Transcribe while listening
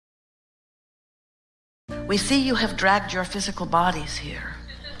We see you have dragged your physical bodies here,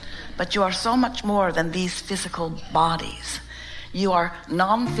 but you are so much more than these physical bodies. You are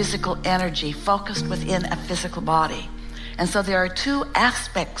non-physical energy focused within a physical body. And so there are two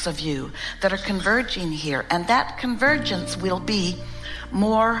aspects of you that are converging here, and that convergence will be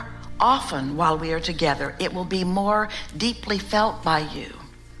more often while we are together. It will be more deeply felt by you.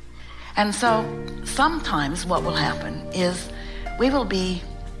 And so sometimes what will happen is we will be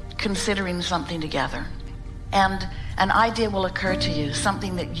considering something together, and an idea will occur to you,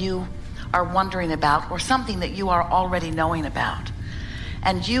 something that you are wondering about or something that you are already knowing about.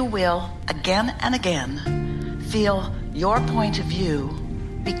 And you will again and again feel your point of view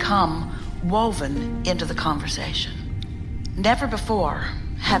become woven into the conversation. Never before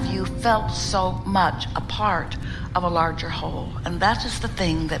have you felt so much a part of a larger whole. And that is the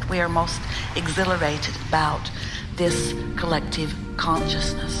thing that we are most exhilarated about this collective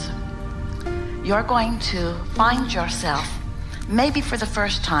consciousness. You're going to find yourself, maybe for the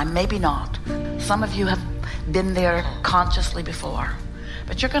first time, maybe not. Some of you have been there consciously before,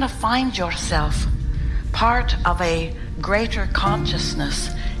 but you're going to find yourself part of a greater consciousness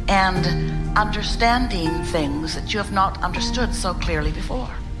and understanding things that you have not understood so clearly before.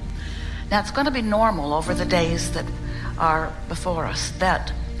 Now, it's going to be normal over the days that are before us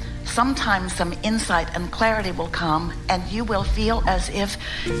that sometimes some insight and clarity will come, and you will feel as if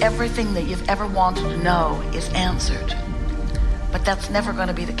everything that you've ever wanted to know is answered. But that's never going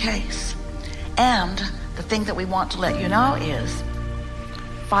to be the case. And the thing that we want to let you know is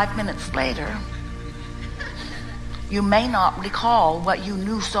 5 minutes later, you may not recall what you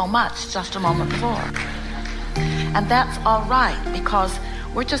knew so much just a moment before. And that's all right, because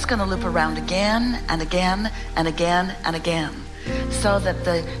we're just going to loop around again and again and again and again, so that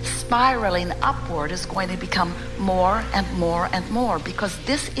the spiraling upward is going to become more and more and more, because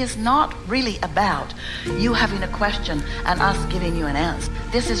this is not really about you having a question and us giving you an answer.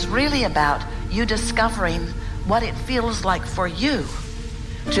 This is really about you discovering what it feels like for you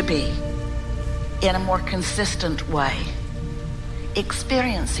to be in a more consistent way,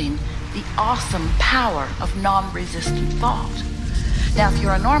 experiencing the awesome power of non-resistant thought. Now, if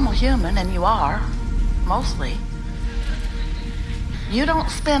you're a normal human, and you are, mostly, you don't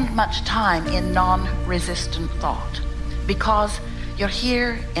spend much time in non-resistant thought because you're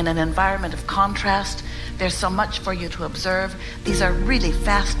here in an environment of contrast. There's so much for you to observe. These are really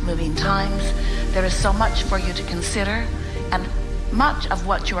fast-moving times. There is so much for you to consider, and much of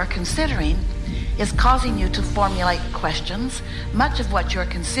what you are considering is causing you to formulate questions. Much of what you're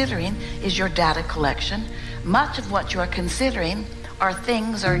considering is your data collection. Much of what you're considering are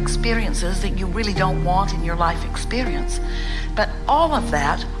things or experiences that you really don't want in your life experience. But all of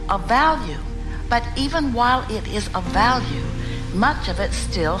that of value. But even while it is of value, much of it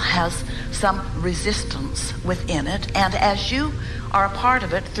still has some resistance within it. And as you are a part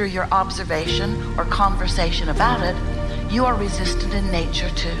of it through your observation or conversation about it, you are resistant in nature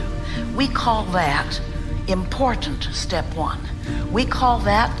too. We call that important step one. We call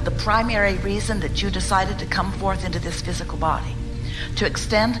that the primary reason that you decided to come forth into this physical body, to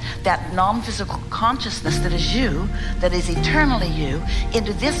extend that non-physical consciousness that is you, that is eternally you,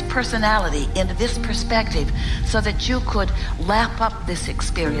 into this personality, into this perspective, so that you could lap up this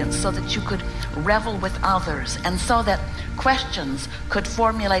experience, so that you could revel with others, and so that questions could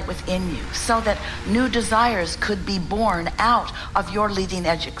formulate within you, so that new desires could be born out of your leading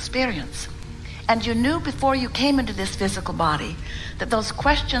edge experience. And you knew before you came into this physical body that those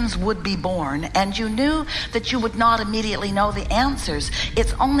questions would be born, and you knew that you would not immediately know the answers.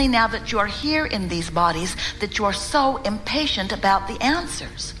 It's only now that you are here in these bodies that you are so impatient about the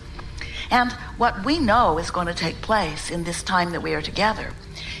answers. And what we know is going to take place in this time that we are together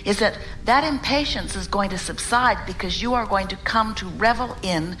is that that impatience is going to subside, because you are going to come to revel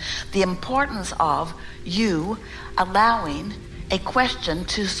in the importance of you allowing a question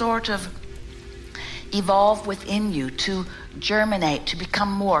to sort of evolve within you, to germinate, to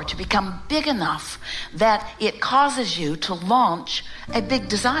become more, to become big enough that it causes you to launch a big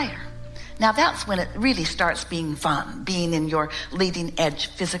desire. Now that's when it really starts being fun, being in your leading edge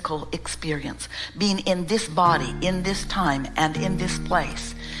physical experience, being in this body, in this time, and in this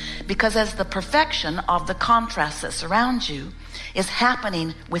place. Because as the perfection of the contrast that surrounds you is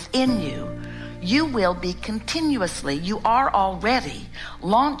happening within you, you will be continuously, you are already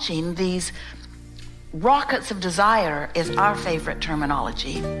launching these rockets of desire, is our favorite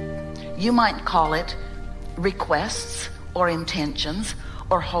terminology. You might call it requests or intentions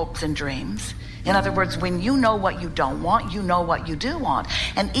or hopes and dreams. In other words, when you know what you don't want, you know what you do want.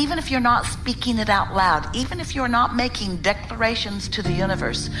 And even if you're not speaking it out loud, even if you're not making declarations to the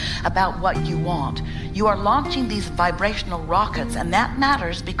universe about what you want, you are launching these vibrational rockets, and that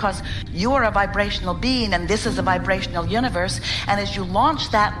matters because you are a vibrational being and this is a vibrational universe. And as you launch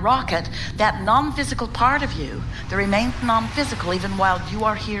that rocket, that non-physical part of you that remains non-physical even while you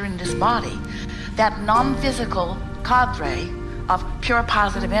are here in this body, that non-physical cadre of pure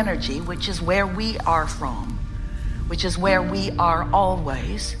positive energy, which is where we are from, which is where we are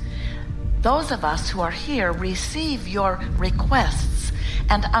always, those of us who are here receive your requests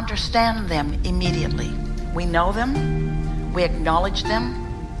and understand them immediately. We know them, we acknowledge them,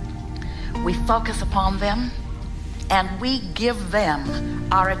 we focus upon them, and we give them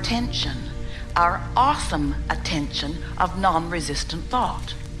our attention, our awesome attention of non-resistant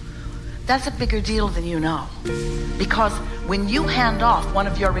thought. That's a bigger deal than you know. Because when you hand off one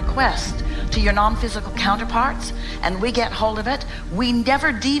of your requests to your non-physical counterparts and we get hold of it, we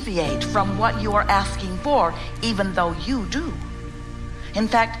never deviate from what you are asking for, even though you do. In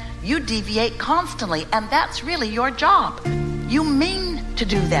fact, you deviate constantly, and that's really your job. You mean to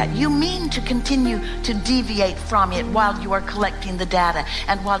do that. You mean to continue to deviate from it while you are collecting the data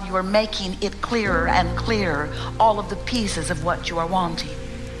and while you are making it clearer and clearer, all of the pieces of what you are wanting.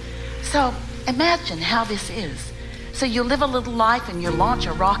 So imagine how this is. So you live a little life and you launch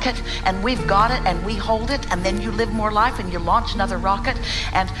a rocket, and we've got it and we hold it, and then you live more life and you launch another rocket,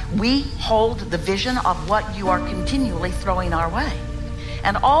 and we hold the vision of what you are continually throwing our way.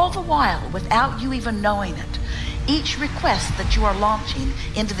 And all the while, without you even knowing it, each request that you are launching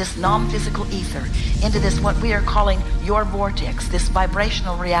into this non-physical ether, into this what we are calling your vortex, this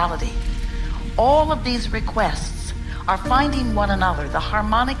vibrational reality, all of these requests are finding one another. The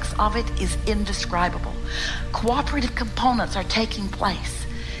harmonics of it is indescribable. Cooperative components are taking place.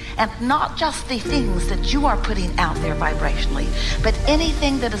 And not just the things that you are putting out there vibrationally, but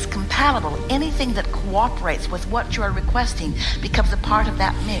anything that is compatible, anything that cooperates with what you are requesting becomes a part of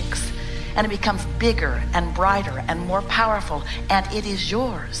that mix. And it becomes bigger and brighter and more powerful, and it is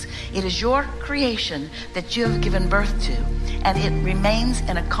yours. It is your creation that you have given birth to, and it remains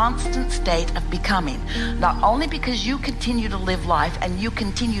in a constant state of becoming, not only because you continue to live life and you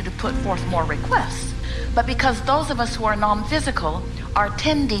continue to put forth more requests, but because those of us who are non-physical are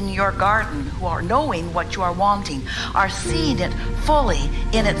tending your garden, who are knowing what you are wanting, are seeing it fully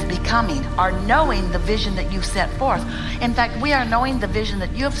in its becoming, are knowing the vision that you set forth. In fact, we are knowing the vision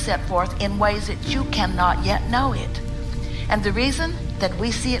that you have set forth in ways that you cannot yet know it. And the reason that we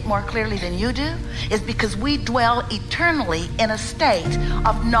see it more clearly than you do is because we dwell eternally in a state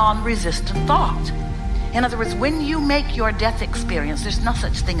of non-resistant thought. In other words, when you make your death experience, there's no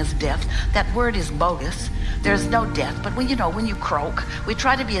such thing as death. That word is bogus. There's no death. But when you croak, we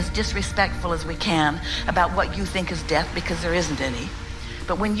try to be as disrespectful as we can about what you think is death, because there isn't any.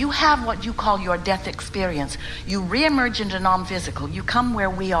 But when you have what you call your death experience, you reemerge into non-physical, you come where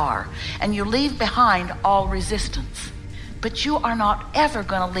we are, and you leave behind all resistance. But you are not ever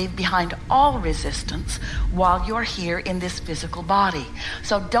going to leave behind all resistance while you're here in this physical body.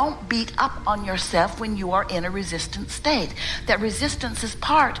 So don't beat up on yourself when you are in a resistant state. That resistance is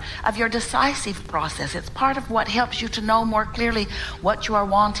part of your decisive process. It's part of what helps you to know more clearly what you are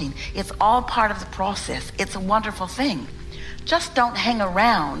wanting. It's all part of the process. It's a wonderful thing. Just don't hang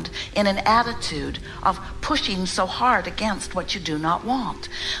around in an attitude of pushing so hard against what you do not want.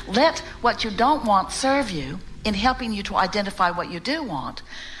 Let what you don't want serve you in helping you to identify what you do want,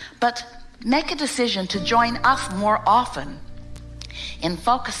 but make a decision to join us more often in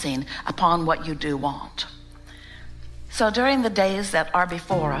focusing upon what you do want. So during the days that are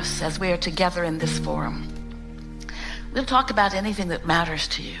before us, as we are together in this forum, we'll talk about anything that matters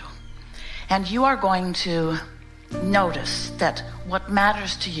to you. And you are going to notice that what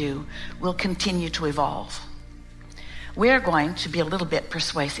matters to you will continue to evolve. We're going to be a little bit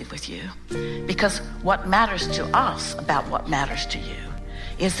persuasive with you, because what matters to us about what matters to you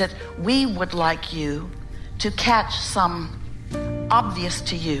is that we would like you to catch some obvious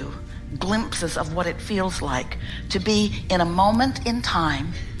to you glimpses of what it feels like to be in a moment in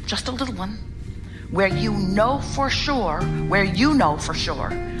time, just a little one, where you know for sure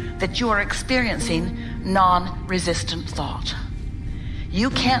that you are experiencing non-resistant thought. You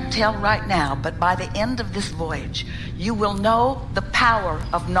can't tell right now, but by the end of this voyage, you will know the power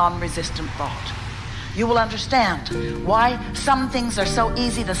of non-resistant thought. You will understand why some things are so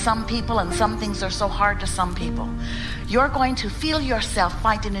easy to some people and some things are so hard to some people. You're going to feel yourself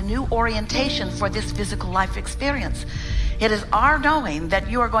finding a new orientation for this physical life experience. It is our knowing that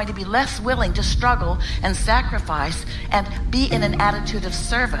you are going to be less willing to struggle and sacrifice and be in an attitude of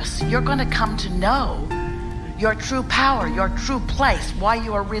service. You're going to come to know your true power, your true place, why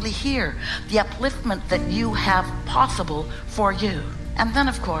you are really here, the upliftment that you have possible for you. And then,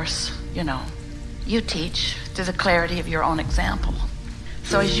 of course, you teach through the clarity of your own example.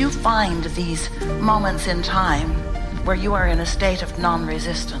 So as you find these moments in time where you are in a state of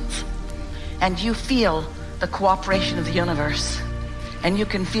non-resistance, and you feel the cooperation of the universe, and you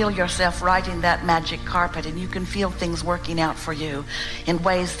can feel yourself riding that magic carpet, and you can feel things working out for you in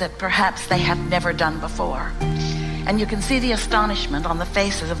ways that perhaps they have never done before. And you can see the astonishment on the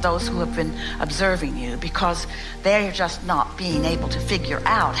faces of those who have been observing you, because they're just not being able to figure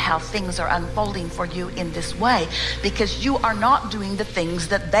out how things are unfolding for you in this way, because you are not doing the things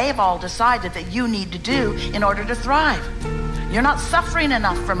that they've all decided that you need to do in order to thrive. You're not suffering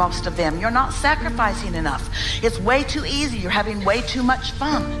enough for most of them. You're not sacrificing enough. It's way too easy. You're having way too much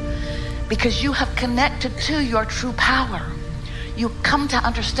fun because you have connected to your true power. You come to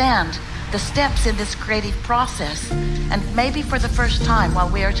understand the steps in this creative process, and maybe for the first time while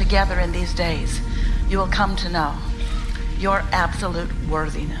we are together in these days, you will come to know your absolute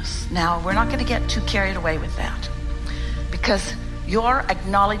worthiness. Now, we're not going to get too carried away with that, because your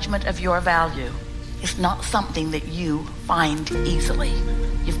acknowledgement of your value is not something that you find easily.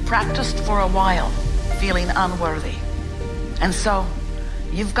 You've practiced for a while feeling unworthy, and so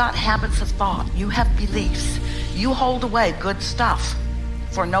you've got habits of thought, you have beliefs, you hold away good stuff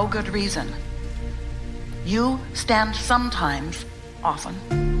for no good reason. You stand sometimes, often,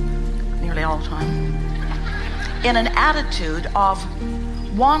 nearly all the time, in an attitude of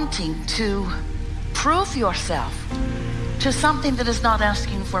wanting to prove yourself to something that is not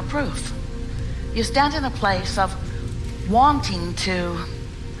asking for proof. You stand in a place of wanting to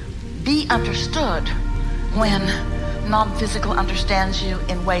be understood when non-physical understands you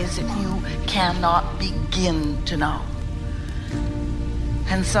in ways that you cannot begin to know.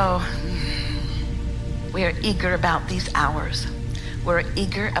 And so we are eager about these hours. We're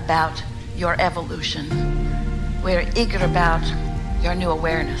eager about your evolution. We're eager about your new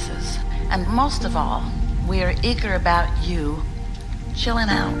awarenesses. And most of all, we are eager about you chilling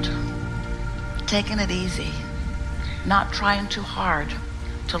out, taking it easy, not trying too hard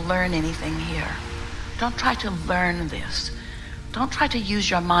to learn anything here. Don't try to learn this. Don't try to use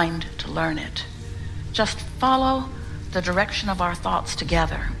your mind to learn it. Just follow the direction of our thoughts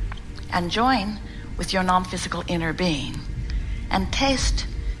together and join with your non-physical inner being and taste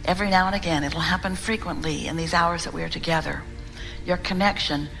every now and again, it'll happen frequently in these hours that we are together, your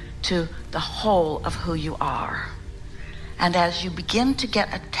connection to the whole of who you are. And as you begin to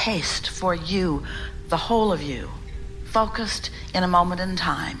get a taste for you, the whole of you, focused in a moment in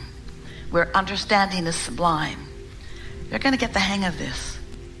time where understanding is sublime, you're going to get the hang of this.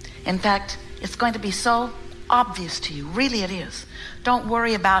 In fact, it's going to be so obvious to you. Really it is. Don't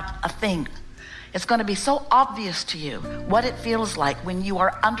worry about a thing. It's going to be so obvious to you what it feels like when you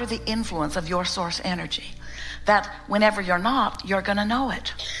are under the influence of your source energy that whenever you're not, you're going to know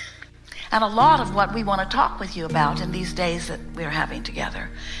it. And a lot of what we want to talk with you about in these days that we're having together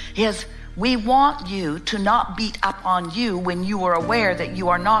is we want you to not beat up on you when you are aware that you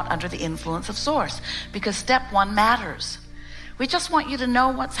are not under the influence of source, because step one matters. We just want you to know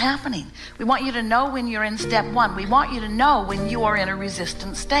what's happening. We want you to know when you're in step one. We want you to know when you are in a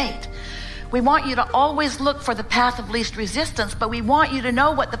resistant state. We want you to always look for the path of least resistance, but we want you to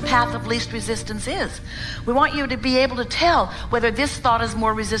know what the path of least resistance is. We want you to be able to tell whether this thought is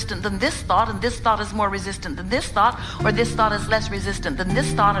more resistant than this thought, and this thought is more resistant than this thought, or this thought is less resistant than this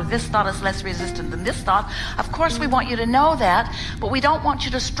thought, or this thought is less resistant than this thought. Of course, we want you to know that, but we don't want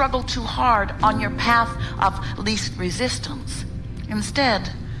you to struggle too hard on your path of least resistance. Instead,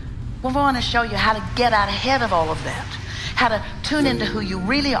 we want to show you how to get out ahead of all of that, how to tune into who you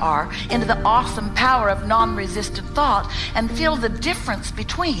really are, into the awesome power of non-resistant thought, and feel the difference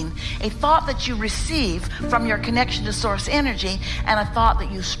between a thought that you receive from your connection to source energy and a thought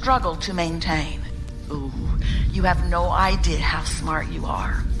that you struggle to maintain. Ooh, you have no idea how smart you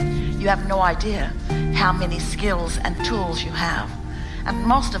are. You have no idea how many skills and tools you have. And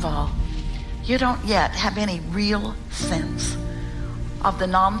most of all, you don't yet have any real sense of the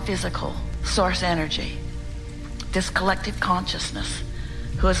non-physical source energy, this collective consciousness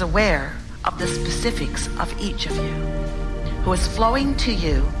who is aware of the specifics of each of you, who is flowing to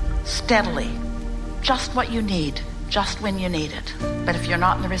you steadily, just what you need, just when you need it. But if you're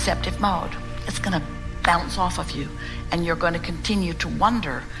not in the receptive mode, it's going to bounce off of you, and you're going to continue to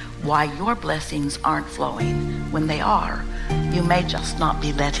wonder why your blessings aren't flowing when they are. You may just not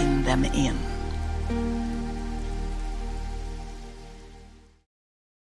be letting them in.